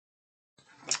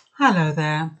Hello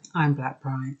there, I'm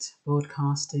Blackbright,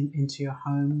 broadcasting into your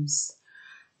homes.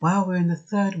 Well, we're in the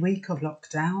third week of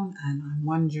lockdown and I'm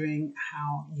wondering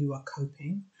how you are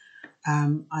coping.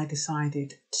 I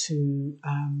decided to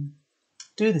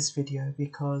do this video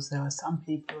because there are some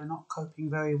people who are not coping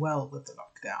very well with the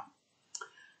lockdown.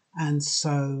 And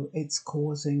so it's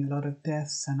causing a lot of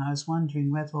deaths, and I was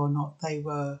wondering whether or not they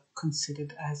were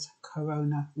considered as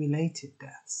corona-related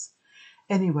deaths.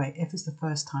 Anyway, if it's the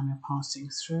first time you're passing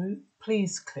through,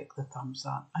 please click the thumbs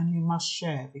up, and you must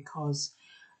share, because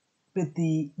with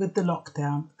the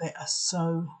lockdown there are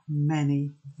so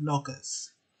many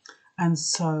vloggers, and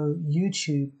so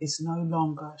YouTube is no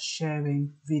longer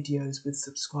sharing videos with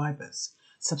subscribers.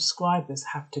 Subscribers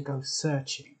have to go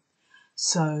searching.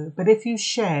 So, but if you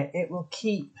share, it will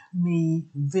keep me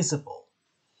visible.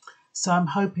 So I'm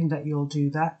hoping that you'll do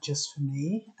that just for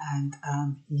me. And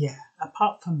yeah,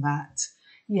 apart from that,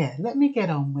 yeah, let me get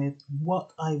on with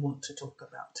what I want to talk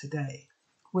about today,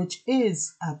 which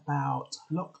is about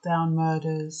lockdown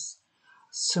murders,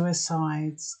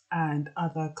 suicides, and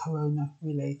other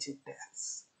corona-related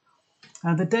deaths.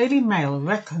 And the Daily Mail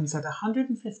reckons that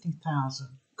 150,000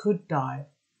 could die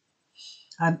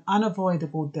an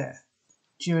unavoidable death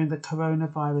during the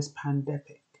coronavirus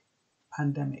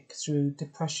pandemic through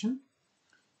depression,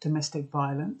 domestic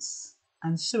violence,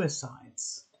 and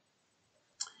suicides.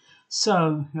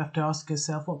 So you have to ask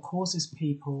yourself what causes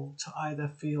people to either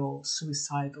feel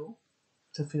suicidal,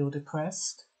 to feel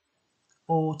depressed,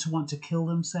 or to want to kill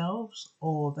themselves,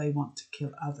 or they want to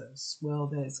kill others. Well,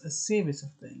 there's a series of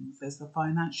things. There's the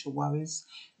financial worries,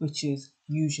 which is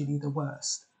usually the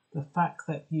worst. The fact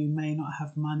that you may not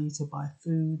have money to buy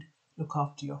food, look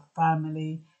after your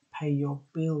family, pay your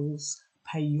bills,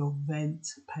 pay your rent,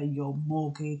 pay your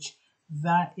mortgage.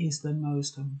 That is the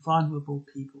most vulnerable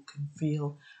people can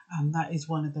feel, and that is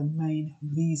one of the main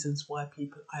reasons why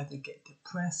people either get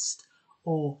depressed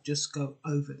or just go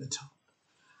over the top.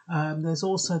 There's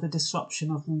also the disruption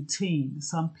of routine.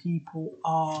 Some people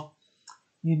are,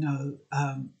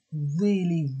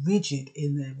 really rigid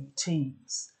in their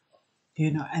routines.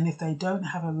 And if they don't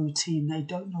have a routine, they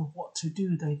don't know what to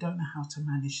do, they don't know how to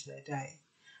manage their day.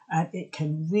 And it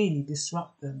can really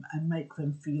disrupt them and make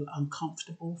them feel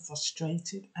uncomfortable,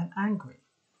 frustrated, and angry.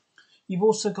 You've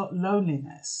also got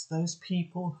loneliness, those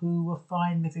people who were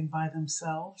fine living by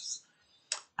themselves,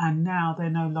 and now they're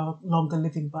no longer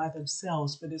living by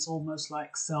themselves, but it's almost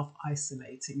like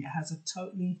self-isolating. It has a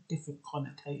totally different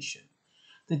connotation.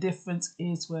 The difference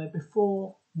is where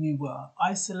before you were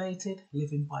isolated,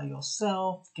 living by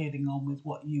yourself, getting on with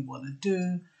what you want to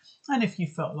do. And if you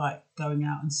felt like going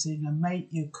out and seeing a mate,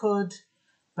 you could.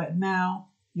 But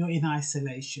now you're in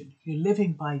isolation. You're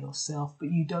living by yourself,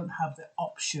 but you don't have the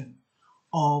option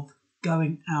of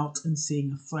going out and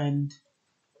seeing a friend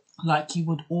like you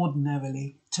would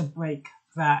ordinarily to break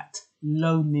that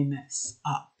loneliness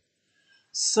up.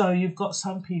 So you've got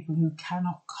some people who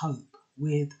cannot cope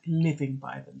with living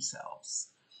by themselves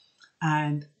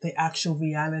and the actual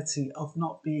reality of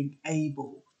not being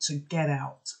able to get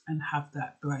out and have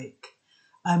that break.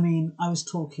 I mean, I was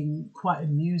talking quite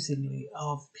amusingly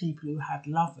of people who had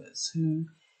lovers who,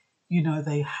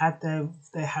 they had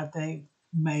their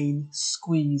main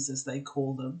squeeze, as they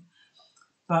call them,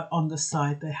 but on the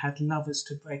side they had lovers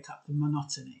to break up the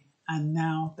monotony, and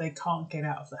now they can't get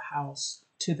out of the house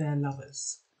to their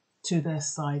lovers, to their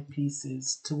side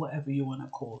pieces, to whatever you want to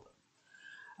call them.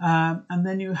 And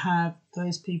then you have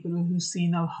those people who see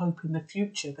no hope in the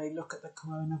future. They look at the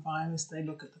coronavirus, they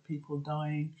look at the people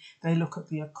dying, they look at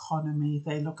the economy,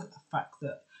 they look at the fact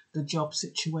that the job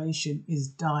situation is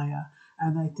dire,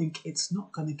 and they think it's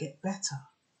not going to get better.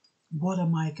 What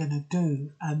am I going to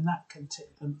do? And that can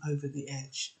tip them over the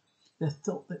edge. The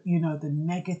thought that, the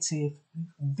negative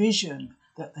vision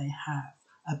that they have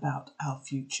about our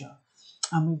future.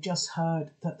 And we've just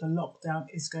heard that the lockdown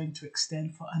is going to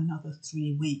extend for another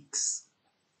 3 weeks.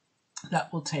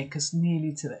 That will take us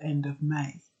nearly to the end of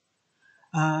May.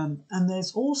 And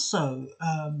there's also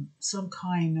some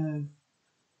kind of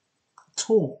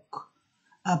talk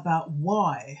about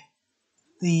why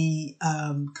the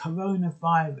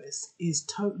coronavirus is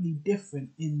totally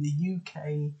different in the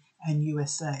UK and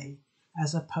USA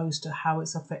as opposed to how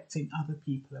it's affecting other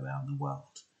people around the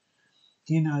world.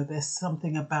 There's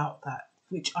something about that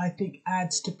which I think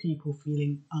adds to people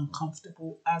feeling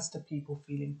uncomfortable, adds to people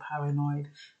feeling paranoid,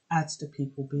 adds to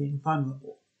people being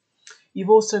vulnerable. You've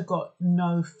also got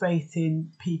no faith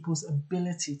in people's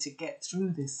ability to get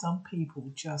through this. Some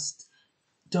people just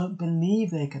don't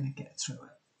believe they're going to get through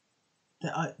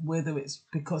it. Whether it's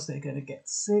because they're going to get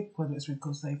sick, whether it's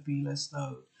because they feel as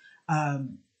though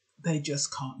they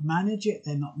just can't manage it.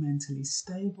 They're not mentally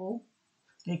stable.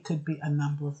 It could be a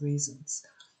number of reasons.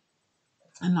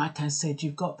 And like I said,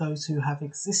 you've got those who have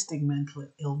existing mental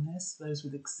illness, those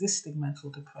with existing mental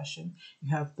depression.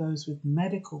 You have those with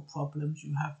medical problems.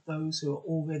 You have those who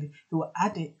are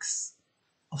addicts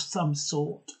of some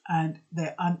sort, and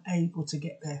they're unable to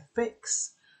get their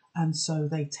fix. And so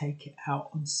they take it out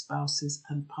on spouses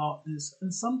and partners.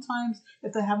 And sometimes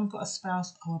if they haven't got a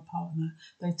spouse or a partner,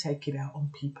 they take it out on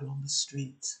people on the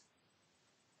street.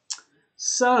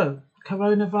 So,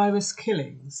 coronavirus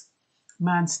killings.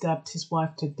 Man stabbed his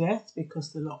wife to death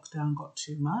because the lockdown got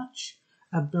too much.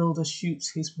 A builder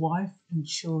shoots his wife and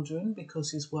children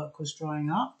because his work was drying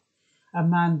up. A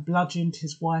man bludgeoned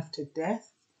his wife to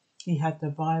death. He had the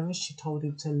virus. She told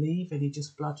him to leave and he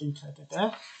just bludgeoned her to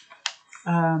death.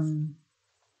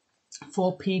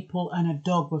 4 people and a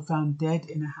dog were found dead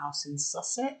in a house in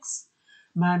Sussex.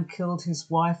 Man killed his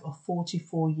wife of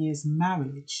 44 years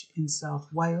marriage in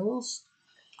South Wales.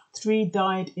 3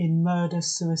 died in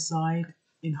murder-suicide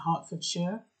in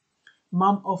Hertfordshire.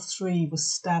 Mum of 3 was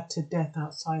stabbed to death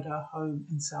outside her home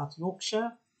in South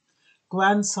Yorkshire.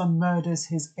 Grandson murders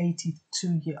his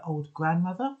 82-year-old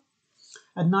grandmother.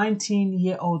 A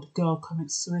 19-year-old girl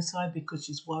commits suicide because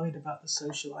she's worried about the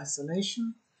social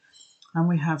isolation. And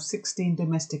we have 16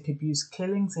 domestic abuse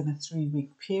killings in a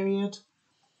 3-week period.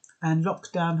 And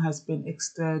lockdown has been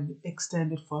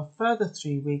extended for a further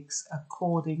 3 weeks,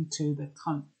 according to the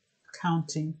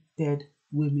Counting Dead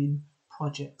Women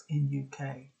project in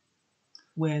UK,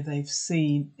 where they've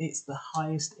seen it's the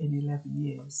highest in 11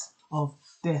 years of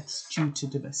deaths due to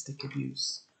domestic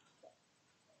abuse.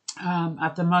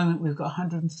 At the moment, we've got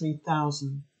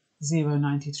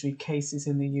 103,093 cases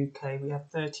in the UK. We have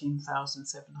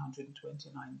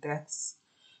 13,729 deaths.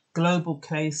 Global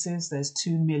cases, there's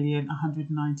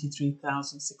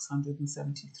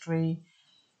 2,193,673.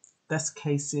 That's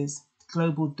cases.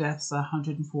 Global deaths are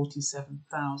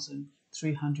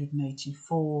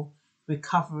 147,384.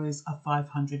 Recoveries are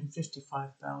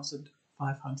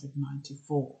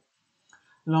 555,594.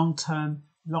 Long-term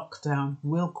lockdown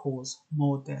will cause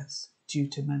more deaths due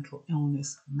to mental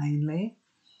illness mainly.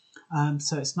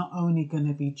 So it's not only going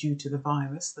to be due to the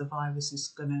virus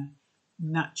is going to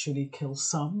naturally kill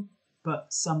some,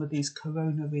 but some of these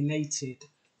corona-related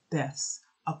deaths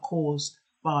are caused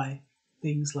by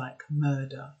things like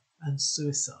murder and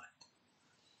suicide.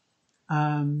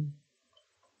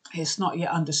 It's not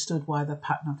yet understood why the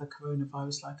pattern of the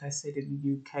coronavirus, like I said, in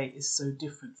the UK is so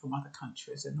different from other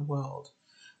countries in the world.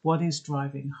 What is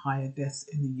driving higher deaths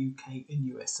in the UK and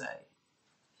USA?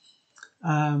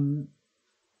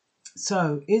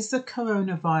 So is the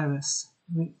coronavirus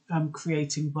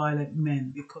creating violent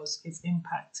men because it's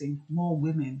impacting more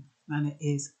women than it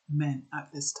is men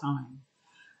at this time?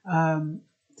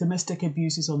 Domestic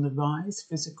abuse is on the rise: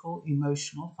 physical,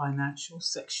 emotional, financial,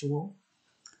 sexual,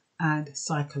 and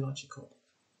psychological.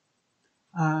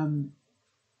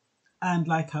 And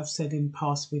like I've said in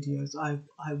past videos, I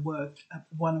work at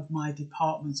one of my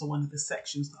departments, or one of the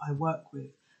sections that I work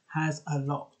with has a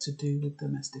lot to do with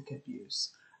domestic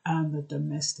abuse. And the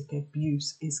domestic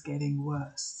abuse is getting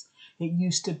worse. It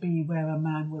used to be where a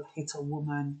man will hit a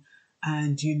woman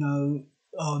and,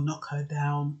 or knock her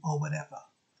down or whatever.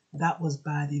 That was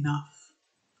bad enough.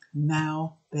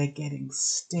 Now they're getting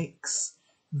sticks.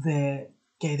 They're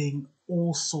getting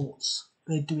all sorts.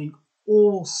 They're doing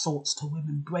all sorts to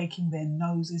women, breaking their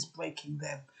noses, breaking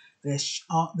their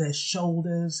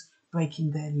shoulders,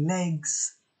 breaking their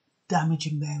legs,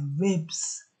 damaging their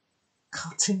ribs,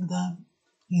 cutting them,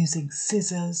 using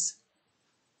scissors,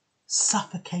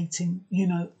 suffocating,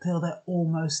 till they're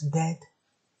almost dead.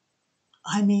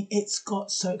 I mean, it's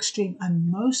got so extreme.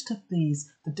 And most of the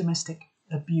domestic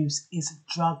abuse is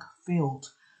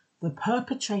drug-filled. The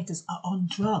perpetrators are on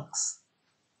drugs.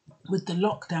 With the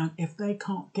lockdown, if they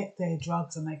can't get their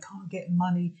drugs and they can't get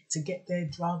money to get their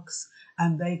drugs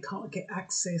and they can't get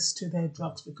access to their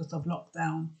drugs because of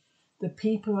lockdown, the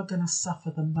people are going to suffer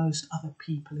the most are the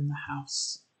people in the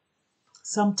house.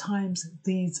 Sometimes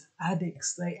these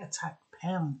addicts, they attack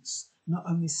parents, not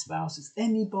only spouses,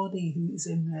 anybody who is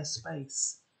in their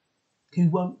space, who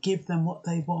won't give them what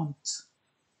they want.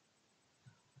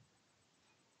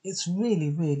 It's really,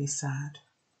 really sad.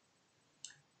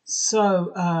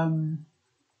 So,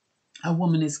 a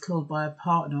woman is killed by a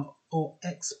partner or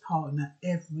ex-partner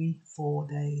every 4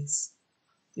 days.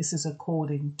 This is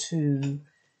according to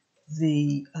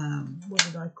the, what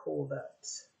did I call that?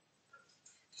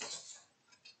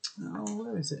 Oh,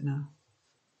 where is it now?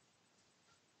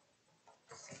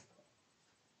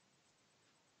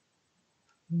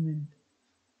 Women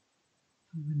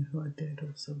who are dead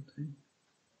or something.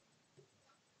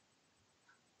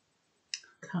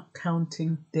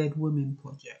 Counting Dead Women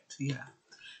Project. Yeah,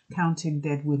 Counting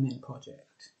Dead Women Project.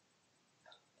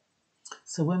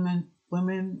 So a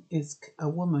woman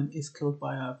is killed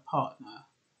by her partner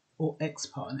or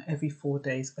ex-partner every 4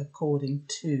 days, according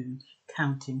to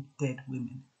Counting Dead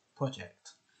Women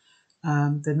Project.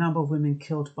 The number of women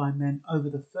killed by men over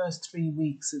the first 3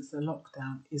 weeks since the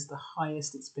lockdown is the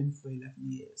highest it's been for 11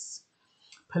 years.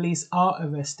 Police are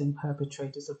arresting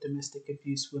perpetrators of domestic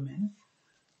abuse women,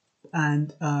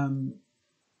 and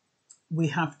we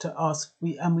have to ask,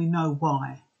 we know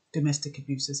why domestic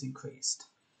abuse has increased,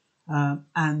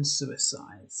 and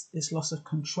suicides. It's loss of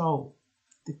control,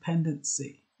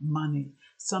 dependency, money.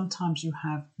 Sometimes you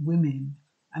have women,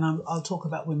 and I'll talk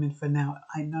about women for now.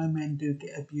 I know men do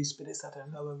get abused, but it's at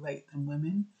a lower rate than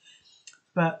women.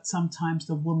 But sometimes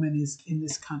the woman is in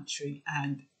this country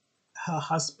and her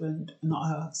husband, not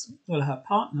her husband, well, her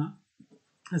partner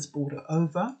has brought her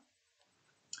over,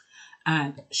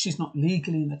 and she's not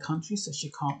legally in the country, so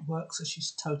she can't work, so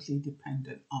she's totally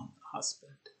dependent on the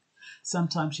husband.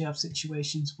 Sometimes you have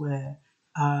situations where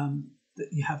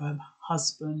you have a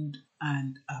husband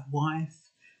and a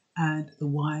wife, and the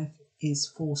wife is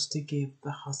forced to give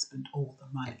the husband all the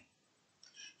money.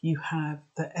 You have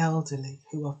the elderly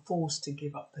who are forced to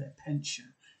give up their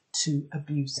pension to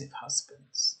abusive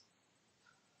husbands.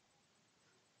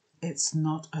 It's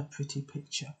not a pretty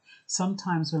picture.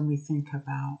 Sometimes when we think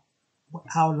about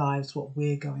our lives, what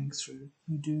we're going through,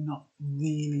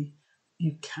 you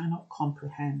cannot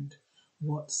comprehend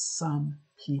what some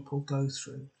people go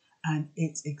through, and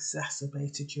it's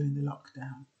exacerbated during the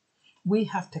lockdown. We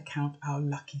have to count our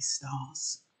lucky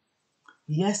stars.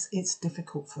 Yes, it's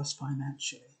difficult for us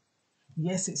financially.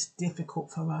 Yes, it's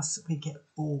difficult for us. We get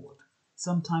bored.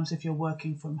 Sometimes if you're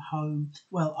working from home,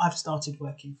 well, I've started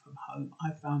working from home.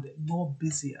 I found it more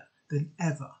busier than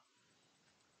ever.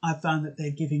 I found that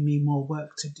they're giving me more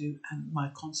work to do, and my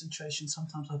concentration,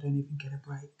 sometimes I don't even get a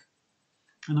break.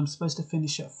 And I'm supposed to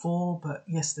finish at 4, but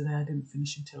yesterday I didn't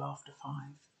finish until after 5.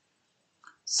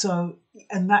 So,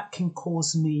 and that can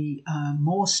cause me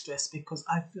more stress, because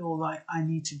I feel like I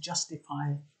need to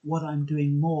justify what I'm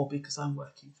doing more because I'm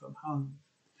working from home.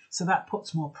 So that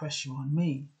puts more pressure on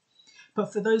me.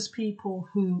 But for those people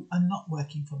who are not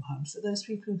working from home, so those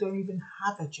people who don't even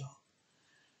have a job,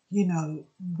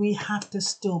 we have to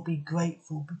still be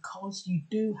grateful, because you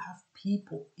do have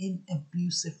people in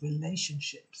abusive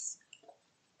relationships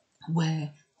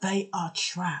where they are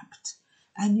trapped.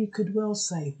 And you could well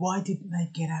say, why didn't they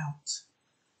get out?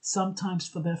 Sometimes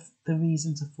for the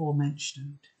reasons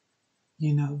aforementioned,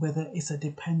 whether it's a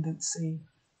dependency,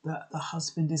 that the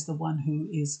husband is the one who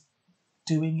is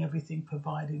doing everything,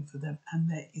 providing for them, and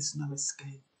there is no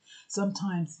escape.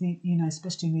 Sometimes,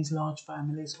 especially in these large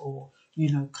families or,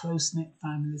 close-knit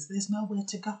families, there's nowhere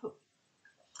to go.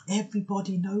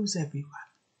 Everybody knows everyone.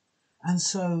 And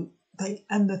so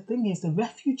the thing is, the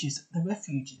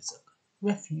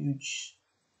refuge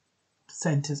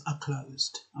centres are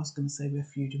closed. I was going to say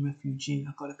refuge and refugee.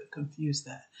 I got a bit confused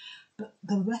there. But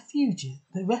the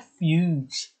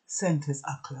refuge centres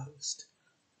are closed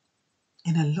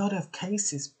in a lot of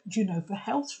cases, for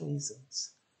health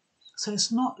reasons. So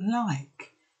it's not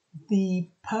like the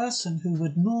person who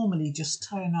would normally just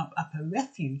turn up at a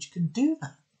refuge can do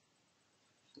that.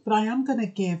 But I am going to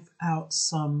give out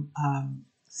some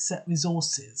set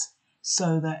resources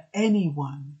so that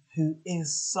anyone who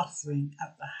is suffering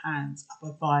at the hands of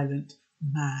a violent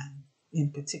man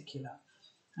in particular,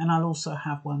 and I'll also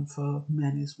have one for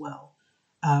men as well,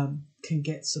 can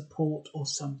get support or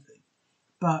something.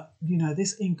 But,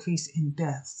 this increase in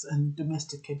deaths and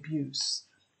domestic abuse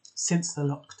since the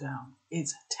lockdown,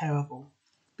 it's terrible.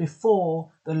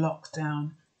 Before the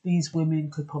lockdown, these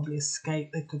women could probably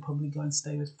escape. They could probably go and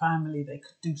stay with family. They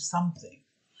could do something.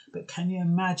 But can you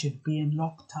imagine being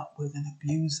locked up with an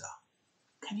abuser?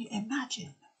 Can you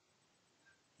imagine?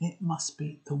 It must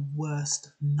be the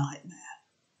worst nightmare.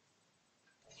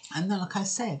 And then, like I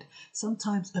said,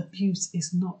 sometimes abuse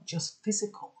is not just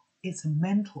physical, it's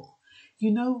mental.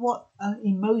 You know what?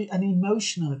 An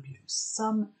emotional abuse.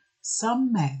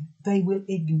 Some men, they will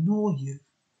ignore you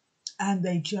and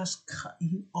they just cut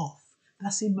you off.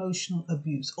 That's emotional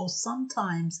abuse. Or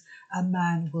sometimes a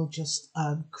man will just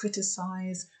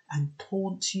criticize and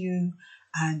taunt you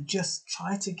and just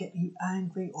try to get you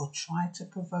angry or try to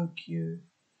provoke you.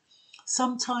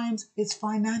 Sometimes it's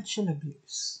financial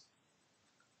abuse.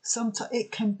 Sometimes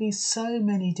it can be so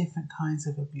many different kinds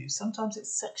of abuse. Sometimes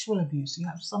it's sexual abuse. You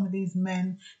have some of these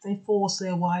men, they force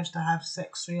their wives to have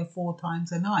sex 3 or 4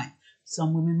 times a night.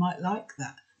 Some women might like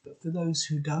that. But for those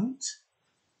who don't,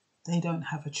 they don't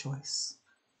have a choice.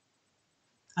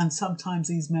 And sometimes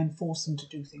these men force them to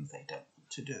do things they don't want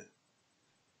to do.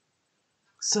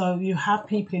 So you have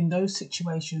people in those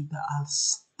situations that are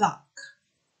stuck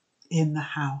in the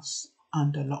house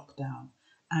under lockdown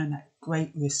and at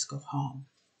great risk of harm.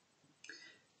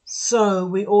 So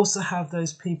we also have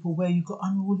those people where you've got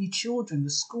unruly children, the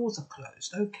schools are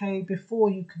closed. Okay,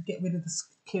 before you could get rid of the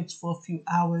kids for a few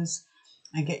hours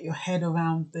and get your head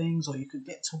around things, or you could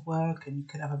get to work and you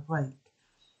could have a break.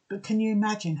 But can you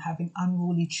imagine having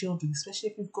unruly children, especially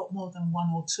if you've got more than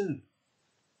one or two?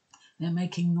 They're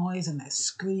making noise and they're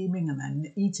screaming and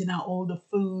they're eating out all the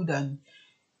food and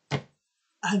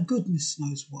goodness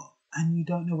knows what. And you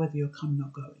don't know whether you're coming or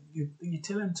going. You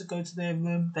tell them to go to their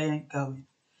room, they ain't going.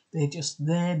 They're just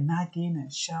there nagging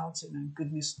and shouting and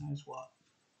goodness knows what.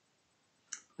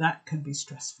 That can be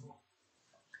stressful.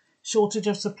 Shortage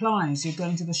of supplies. You're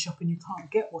going to the shop and you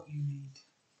can't get what you need.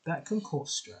 That can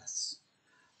cause stress.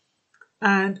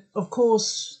 And of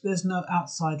course, there's no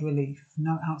outside relief,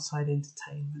 no outside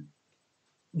entertainment,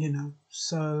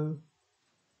 So,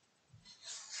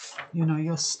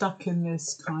 you're stuck in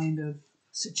this kind of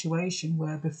situation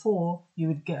where before you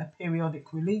would get a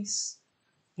periodic release.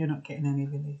 You're not getting any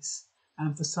release.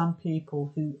 And for some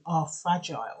people who are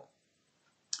fragile,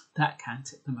 that can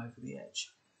tip them over the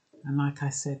edge. And like I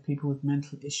said, people with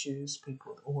mental issues,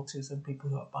 people with autism, people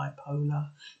who are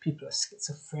bipolar, people who are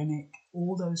schizophrenic,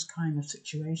 all those kind of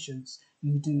situations,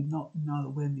 you do not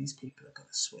know when these people are going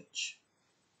to switch.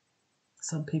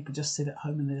 Some people just sit at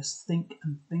home and they just think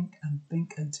and think and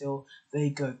think until they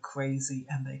go crazy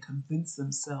and they convince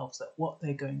themselves that what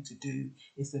they're going to do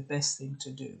is the best thing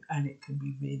to do, and it can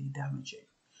be really damaging.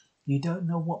 You don't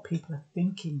know what people are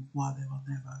thinking while they're on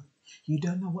their own. You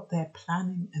don't know what they're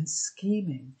planning and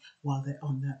scheming while they're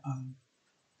on their own.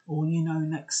 All you know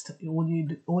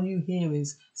all you hear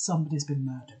is somebody's been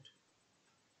murdered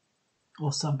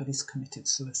or somebody's committed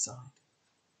suicide.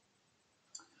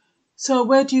 So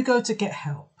where do you go to get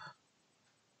help?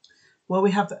 Well, we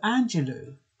have the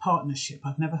ANGELOU partnership.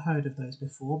 I've never heard of those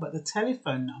before, but the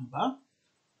telephone number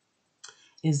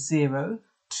is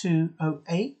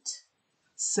 0208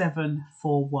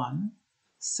 741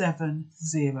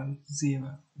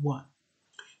 7001.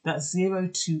 That's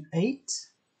 0208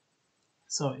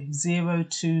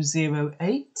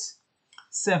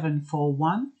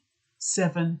 741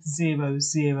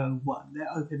 7001. They're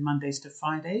open Mondays to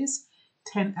Fridays,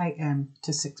 10 a.m.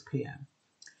 to 6 p.m.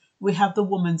 We have the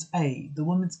Woman's Aid. The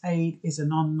Woman's Aid is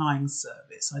an online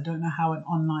service. I don't know how an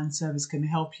online service can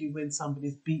help you when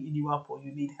somebody's beating you up or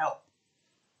you need help.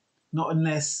 Not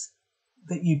unless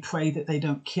that you pray that they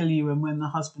don't kill you, and when the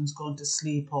husband's gone to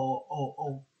sleep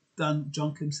or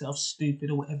drunk himself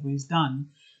stupid or whatever he's done,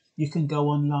 you can go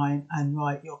online and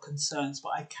write your concerns.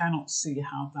 But I cannot see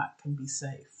how that can be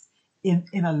safe in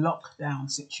a lockdown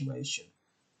situation.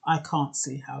 I can't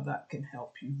see how that can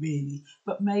help you really,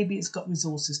 but maybe it's got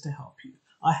resources to help you.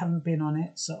 I haven't been on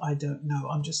it, so I don't know.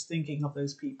 I'm just thinking of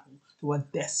those people who are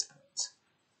desperate.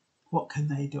 What can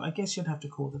they do? I guess you'd have to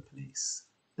call the police.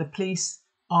 The police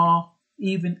are,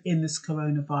 even in this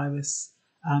coronavirus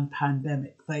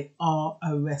pandemic, they are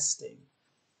arresting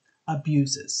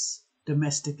abusers,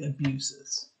 domestic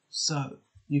abusers. So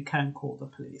you can call the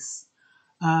police.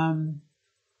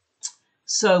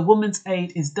 So Women's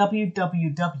Aid is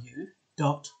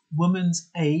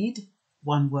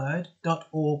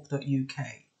www.womansaid.org.uk,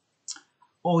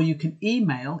 or you can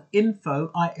email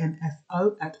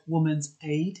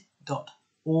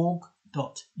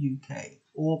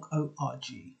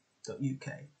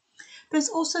info@org.uk. There's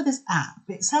also this app.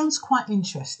 It sounds quite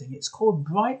interesting. It's called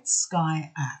Bright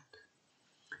Sky app.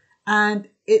 And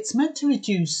it's meant to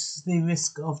reduce the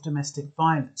risk of domestic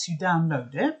violence. You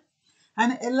download it,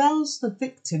 and it allows the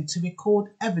victim to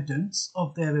record evidence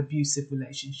of their abusive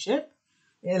relationship.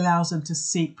 It allows them to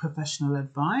seek professional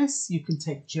advice. You can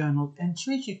take journal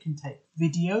entries, you can take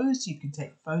videos, you can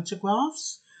take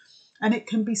photographs, and it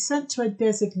can be sent to a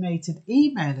designated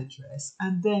email address,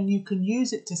 and then you can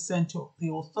use it to send to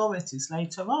the authorities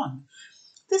later on.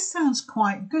 This sounds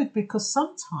quite good because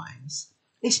sometimes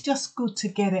it's just good to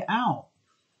get it out.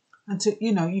 And to,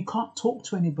 you can't talk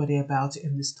to anybody about it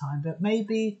in this time, but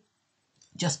maybe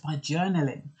just by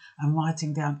journaling and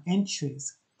writing down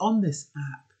entries on this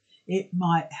app, it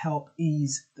might help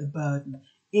ease the burden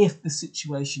if the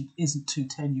situation isn't too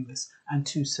tenuous and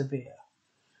too severe.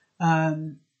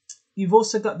 You've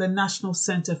also got the National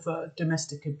Centre for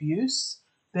Domestic Abuse.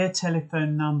 Their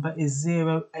telephone number is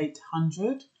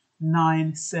 0800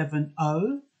 970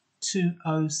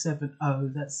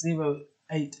 2070. That's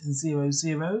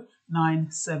 0800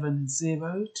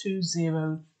 970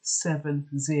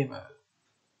 2070.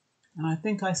 And I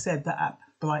think I said the app,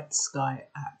 Bright Sky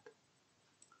app.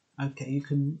 Okay, you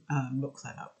can look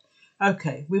that up.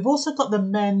 Okay, we've also got the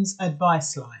men's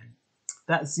advice line.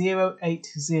 That's 0808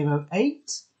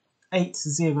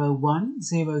 801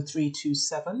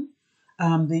 0327.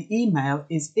 The email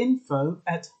is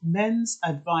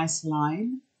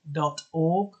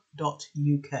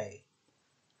info@mensadviceline.org.uk.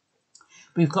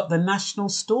 We've got the National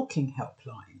Stalking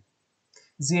Helpline,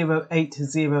 0808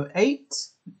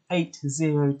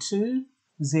 802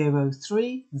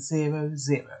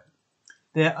 0300.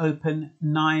 They're open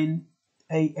 9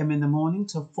 a.m. in the morning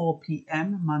to 4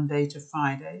 p.m. Monday to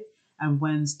Friday, and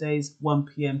Wednesdays 1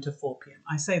 p.m. to 4 p.m.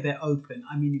 I say they're open,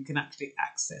 I mean you can actually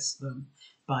access them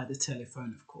by the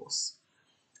telephone, of course.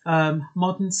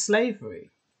 Modern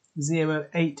slavery,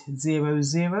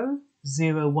 0800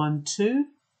 012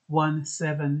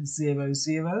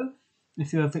 1700.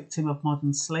 If you're a victim of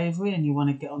modern slavery and you want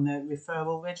to get on their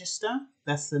referral register,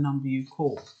 that's the number you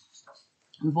call.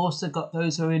 We've also got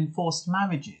those who are in forced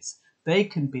marriages. They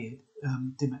can be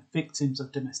victims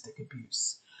of domestic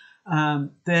abuse.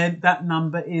 That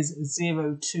number is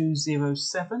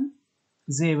 0207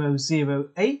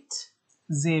 008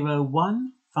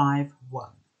 0151.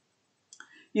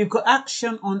 You've got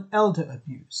Action on Elder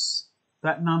Abuse.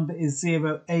 That number is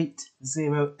 0808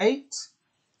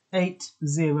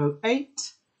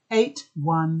 808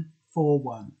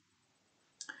 8141.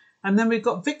 And then we've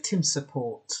got Victim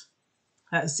Support.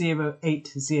 That's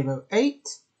 0808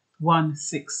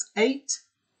 168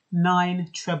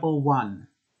 9111.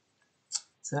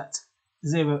 So that's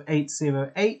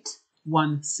 0808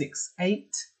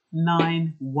 168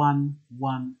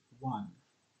 9111.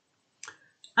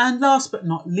 And last but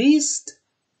not least,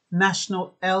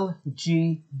 National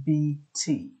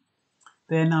LGBT.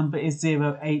 Their number is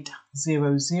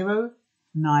 0800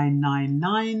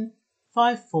 999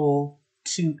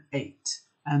 5428.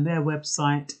 And their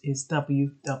website is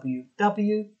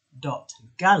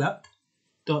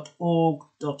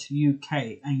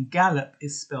www.gallup.org.uk. And Gallup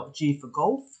is spelled G for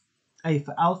Golf, A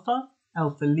for Alpha,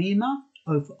 L for Lima,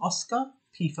 O for Oscar,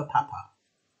 P for Papa.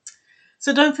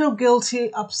 So don't feel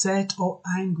guilty, upset or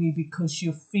angry because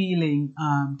you're feeling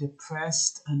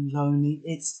depressed and lonely.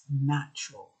 It's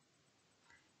natural.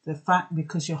 The fact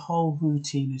because your whole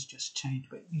routine has just changed,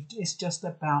 but it's just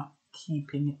about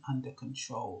keeping it under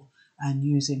control and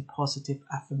using positive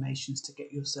affirmations to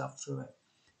get yourself through it.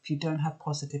 If you don't have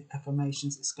positive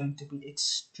affirmations, it's going to be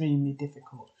extremely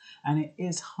difficult. And it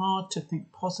is hard to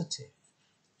think positive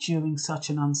during such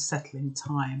an unsettling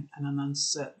time and an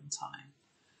uncertain time.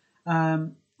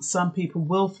 Some people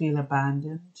will feel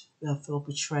abandoned, they'll feel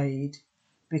betrayed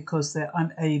because they're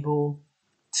unable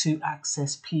to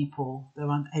access people, they're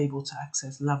unable to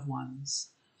access loved ones.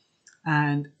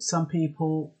 And some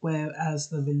people, whereas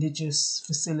the religious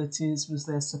facilities was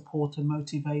their support and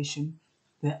motivation,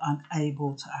 they're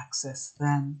unable to access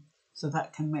them. So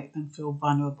that can make them feel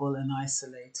vulnerable and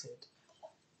isolated.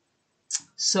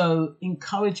 So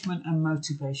encouragement and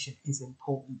motivation is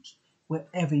important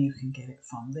wherever you can get it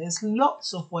from. There's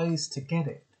lots of ways to get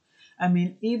it. I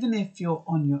mean, even if you're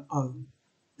on your own,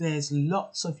 there's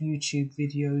lots of YouTube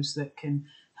videos that can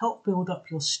help build up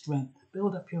your strength,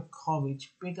 build up your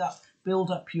courage,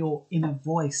 build up your inner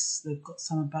voice. They've got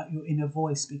some about your inner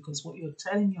voice, because what you're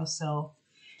telling yourself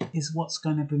is what's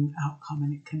going to bring outcome,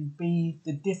 and it can be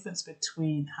the difference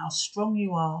between how strong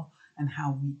you are and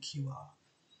how weak you are.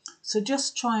 So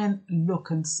just try and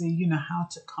look and see, how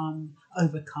to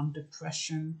overcome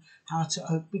depression,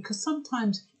 because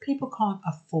sometimes people can't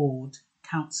afford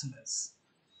counsellors.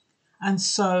 And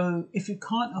so if you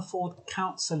can't afford a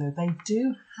counsellor, they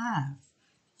do have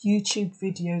YouTube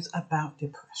videos about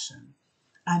depression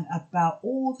and about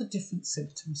all the different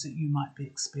symptoms that you might be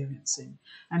experiencing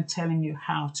and telling you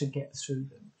how to get through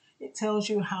them. It tells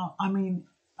you how,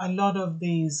 a lot of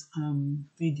these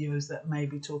videos that may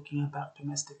be talking about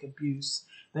domestic abuse,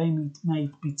 they may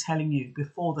be telling you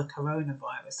before the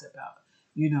coronavirus about,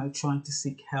 trying to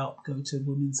seek help, go to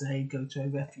Women's Aid, go to a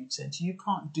refuge centre. You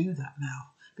can't do that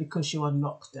now because you're on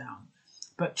lockdown.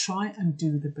 But try and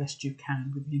do the best you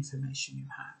can with the information you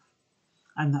have.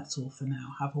 And that's all for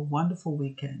now. Have a wonderful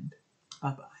weekend.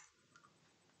 Bye-bye.